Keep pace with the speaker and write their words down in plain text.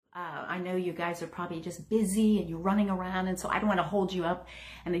I know you guys are probably just busy and you're running around, and so I don't want to hold you up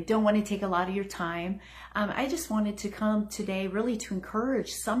and I don't want to take a lot of your time. I just wanted to come today really to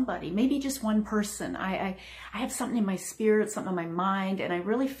encourage somebody, maybe just one person. I have something in my spirit, something in my mind, and I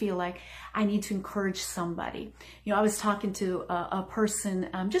really feel like I need to encourage somebody. You know, I was talking to a person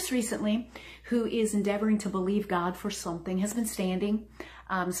just recently who is endeavoring to believe God for something, has been standing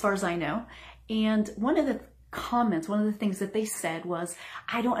as far as I know. And one of the comments, one of the things that they said was,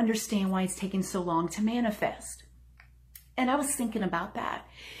 I don't understand why it's taking so long to manifest. And I was thinking about that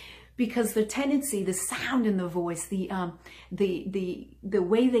because the tendency, the sound in the voice, the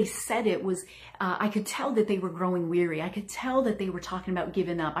way they said it was, I could tell that they were growing weary. I could tell that they were talking about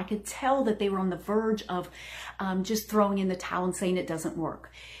giving up. I could tell that they were on the verge of just throwing in the towel and saying it doesn't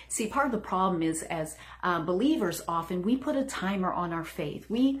work. See, part of the problem is, as believers, often we put a timer on our faith.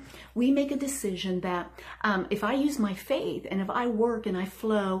 We make a decision that if I use my faith and if I work and I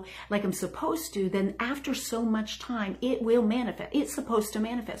flow like I'm supposed to, then after so much time, it will manifest. It's supposed to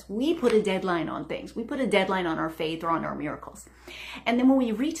manifest. We put a deadline on things. We put a deadline on our faith or on our miracles. And then when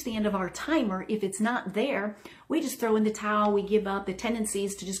we reach the end of our timer, if it's not there, we just throw in the towel, we give up. The tendency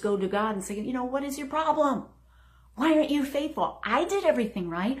is to just go to God and say, you know, what is your problem? Why aren't you faithful? I did everything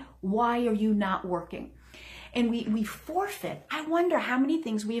right. Why are you not working? And we forfeit. I wonder how many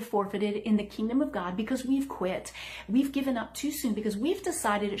things we have forfeited in the kingdom of God because we've quit. We've given up too soon because we've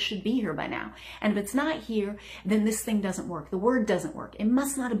decided it should be here by now. And if it's not here, then this thing doesn't work. The word doesn't work. It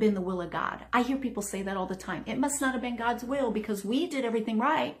must not have been the will of God. I hear people say that all the time. It must not have been God's will because we did everything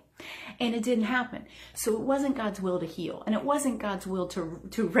right. And it didn't happen. So it wasn't God's will to heal. And it wasn't God's will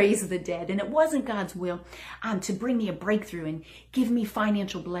to raise the dead. And it wasn't God's will to bring me a breakthrough and give me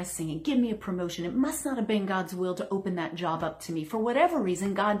financial blessing and give me a promotion. It must not have been God's will to open that job up to me. For whatever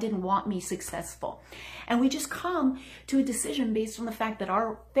reason, God didn't want me successful. And we just come to a decision based on the fact that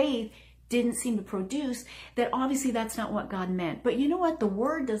our faith didn't seem to produce, that obviously that's not what God meant. But you know what? The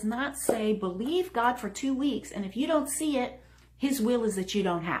word does not say believe God for 2 weeks. And if you don't see it, His will is that you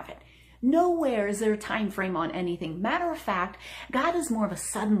don't have it. Nowhere is there a time frame on anything. Matter of fact, God is more of a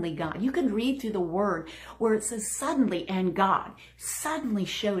suddenly God. You can read through the word where it says suddenly, and God suddenly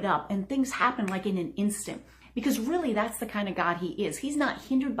showed up and things happened like in an instant. Because really, that's the kind of God He is. He's not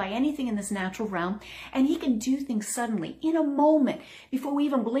hindered by anything in this natural realm, and He can do things suddenly, in a moment, before we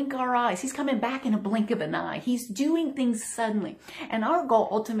even blink our eyes. He's coming back in a blink of an eye. He's doing things suddenly. And our goal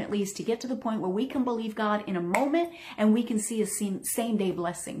ultimately is to get to the point where we can believe God in a moment, and we can see a same-day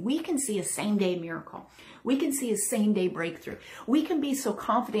blessing. We can see a same-day miracle. We can see a same-day breakthrough. We can be so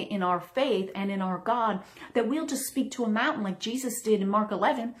confident in our faith and in our God that we'll just speak to a mountain like Jesus did in Mark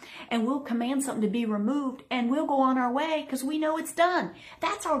 11, and we'll command something to be removed, and we'll go on our way because we know it's done.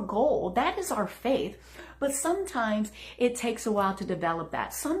 That's our goal. That is our faith. But sometimes it takes a while to develop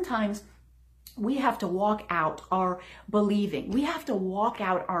that. Sometimes we have to walk out our believing. We have to walk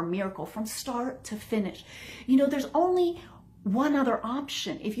out our miracle from start to finish. You know, there's only one other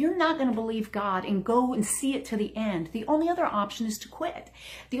option. If you're not going to believe God and go and see it to the end, the only other option is to quit.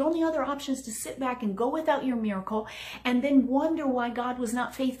 The only other option is to sit back and go without your miracle and then wonder why God was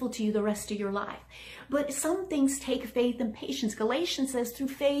not faithful to you the rest of your life. But some things take faith and patience. Galatians says through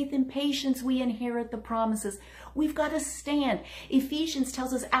faith and patience we inherit the promises. We've got to stand. Ephesians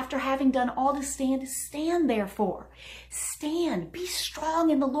tells us after having done all to stand, stand therefore. Stand. Be strong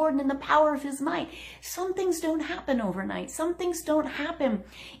in the Lord and in the power of His might. Some things don't happen overnight. Some things don't happen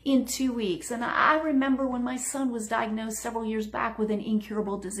in 2 weeks. And I remember when my son was diagnosed several years back with an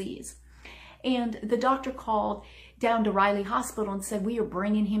incurable disease. And the doctor called down to Riley Hospital and said, we are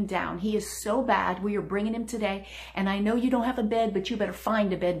bringing him down. He is so bad. We are bringing him today. And I know you don't have a bed, but you better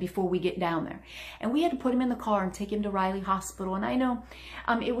find a bed before we get down there. And we had to put him in the car and take him to Riley Hospital. And I know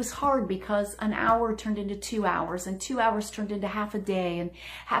it was hard because an hour turned into 2 hours, and 2 hours turned into half a day, and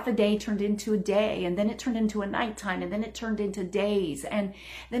half a day turned into a day, and then it turned into a nighttime, and then it turned into days, and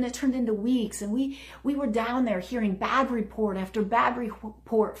then it turned into weeks. And we were down there hearing bad report after bad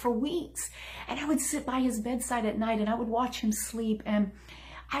report for weeks. And I would sit by his bedside at night and I would watch him sleep, and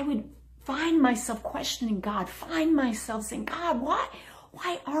I would find myself questioning God, find myself saying, God,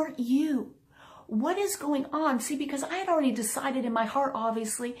 why aren't you? What is going on? See, because I had already decided in my heart,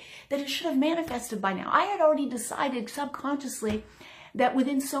 obviously, that it should have manifested by now. I had already decided subconsciously that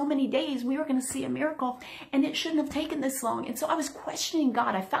within so many days we were going to see a miracle, and it shouldn't have taken this long. And so I was questioning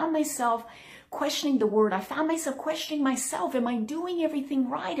God. I found myself questioning the word. I found myself questioning myself. Am I doing everything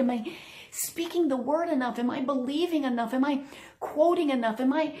right? Am I speaking the word enough? Am I believing enough? Am I quoting enough?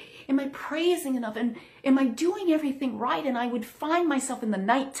 Am I praising enough? And am I doing everything right? And I would find myself in the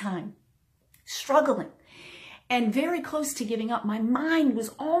nighttime struggling. and very close to giving up. My mind was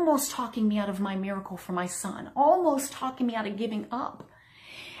almost talking me out of my miracle for my son, almost talking me out of giving up.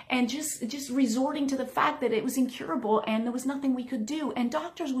 And just resorting to the fact that it was incurable and there was nothing we could do. And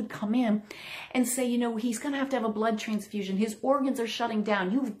doctors would come in and say, you know, he's going to have a blood transfusion. His organs are shutting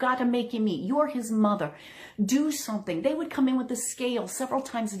down. You've got to make him eat. You're his mother. Do something. They would come in with the scale several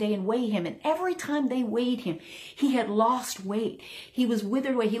times a day and weigh him. And every time they weighed him, he had lost weight. He was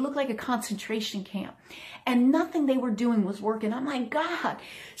withered away. He looked like a concentration camp. And nothing they were doing was working. I'm like, God.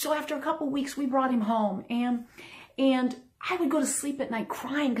 So after a couple of weeks, we brought him home. And I would go to sleep at night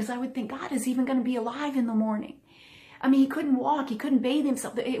crying because I would think, God is even going to be alive in the morning. I mean, he couldn't walk. He couldn't bathe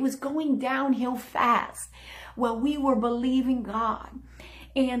himself. It was going downhill fast. Well, we were believing God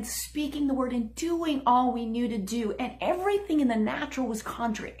and speaking the word and doing all we knew to do. And everything in the natural was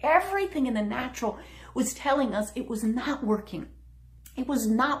contrary. Everything in the natural was telling us it was not working. It was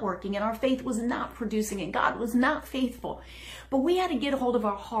not working, and our faith was not producing, and God was not faithful. But we had to get a hold of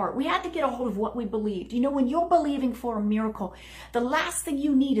our heart. We had to get a hold of what we believed. You know, when you're believing for a miracle, the last thing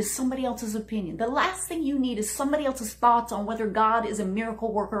you need is somebody else's opinion. The last thing you need is somebody else's thoughts on whether God is a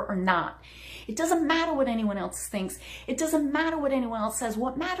miracle worker or not. It doesn't matter what anyone else thinks. It doesn't matter what anyone else says.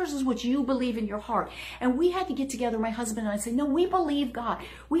 What matters is what you believe in your heart. And we had to get together, my husband and I, say, no, we believe God.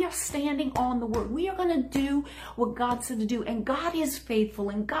 We are standing on the word. We are going to do what God said to do. And God is faithful,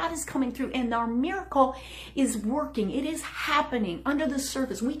 and God is coming through, and our miracle is working. It is happening under the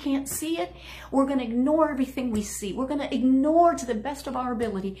surface. We can't see it. We're going to ignore everything we see. We're going to ignore, to the best of our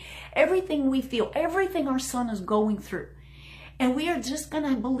ability, everything we feel, everything our son is going through. And we are just going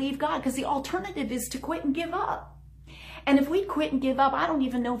to believe God, because the alternative is to quit and give up. And if we quit and give up, I don't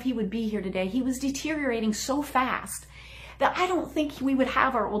even know if he would be here today. He was deteriorating so fast that I don't think we would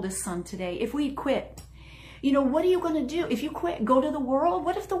have our oldest son today if we quit. You know, what are you going to do? If you quit, go to the world?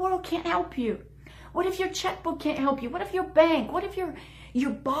 What if the world can't help you? What if your checkbook can't help you? What if your bank? What if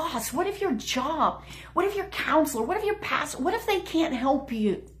your boss? What if your job? What if your counselor? What if your pastor? What if they can't help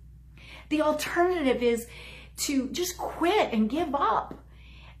you? The alternative is to just quit and give up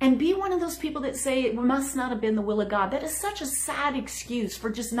and be one of those people that say it must not have been the will of God. That is such a sad excuse for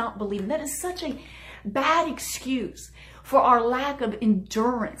just not believing. That is such a bad excuse for our lack of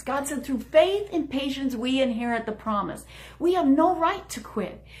endurance. God said through faith and patience we inherit the promise. We have no right to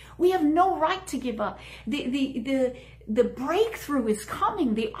quit. We have no right to give up. The breakthrough is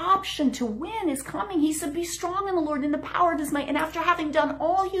coming. The option to win is coming. He said, be strong in the Lord in the power of his might. And after having done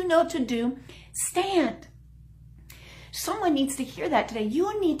all you know to do, stand. Someone needs to hear that today.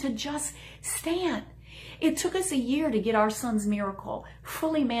 You need to just stand. It took us a year to get our son's miracle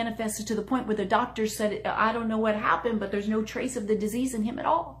fully manifested to the point where the doctor said, I don't know what happened, but there's no trace of the disease in him at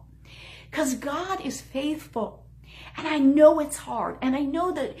all. Because God is faithful. And I know it's hard. And I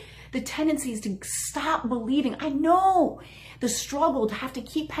know that the tendency is to stop believing. I know the struggle to have to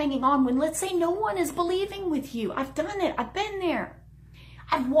keep hanging on when, let's say, no one is believing with you. I've done it. I've been there.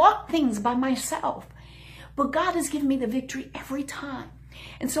 I've walked things by myself. But God has given me the victory every time.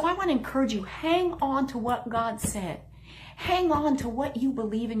 And so I want to encourage you, hang on to what God said. Hang on to what you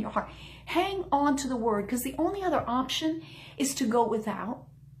believe in your heart. Hang on to the word, because the only other option is to go without.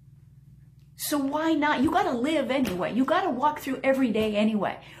 So why not? You got to live anyway. You got to walk through every day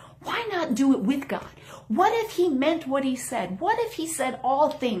anyway. Why not do it with God? What if he meant what he said? What if he said all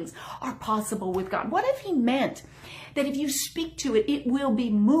things are possible with God? What if he meant that if you speak to it, it will be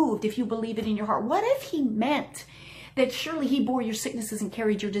moved if you believe it in your heart? What if he meant that surely he bore your sicknesses and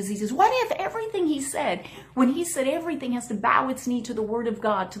carried your diseases? What if everything he said, when he said everything has to bow its knee to the word of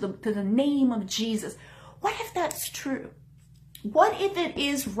God, to the name of Jesus, what if that's true? What if it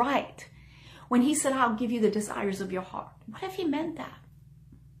is right when he said, I'll give you the desires of your heart? What if he meant that?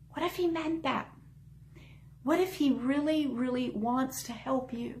 What if he meant that? What if he really, really wants to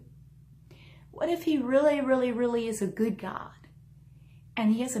help you? What if he really, really, really is a good God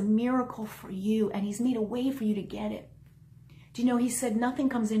and he has a miracle for you and he's made a way for you to get it? Do you know, he said nothing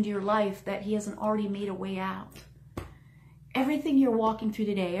comes into your life that he hasn't already made a way out. Everything you're walking through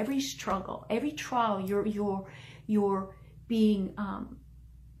today, every struggle, every trial you're being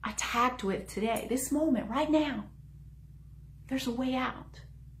attacked with today, this moment, right now, there's a way out.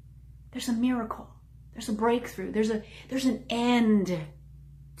 There's a miracle. There's a breakthrough. There's an end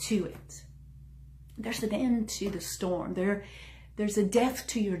to it. There's an end to the storm. There's a death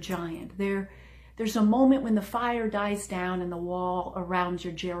to your giant. There's a moment when the fire dies down and the wall around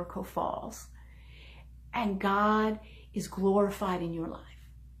your Jericho falls. And God is glorified in your life.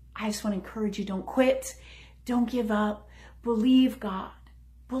 I just want to encourage you, don't quit. Don't give up. Believe God.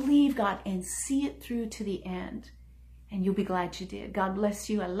 Believe God and see it through to the end. And you'll be glad you did. God bless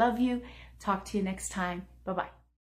you. I love you. Talk to you next time. Bye-bye.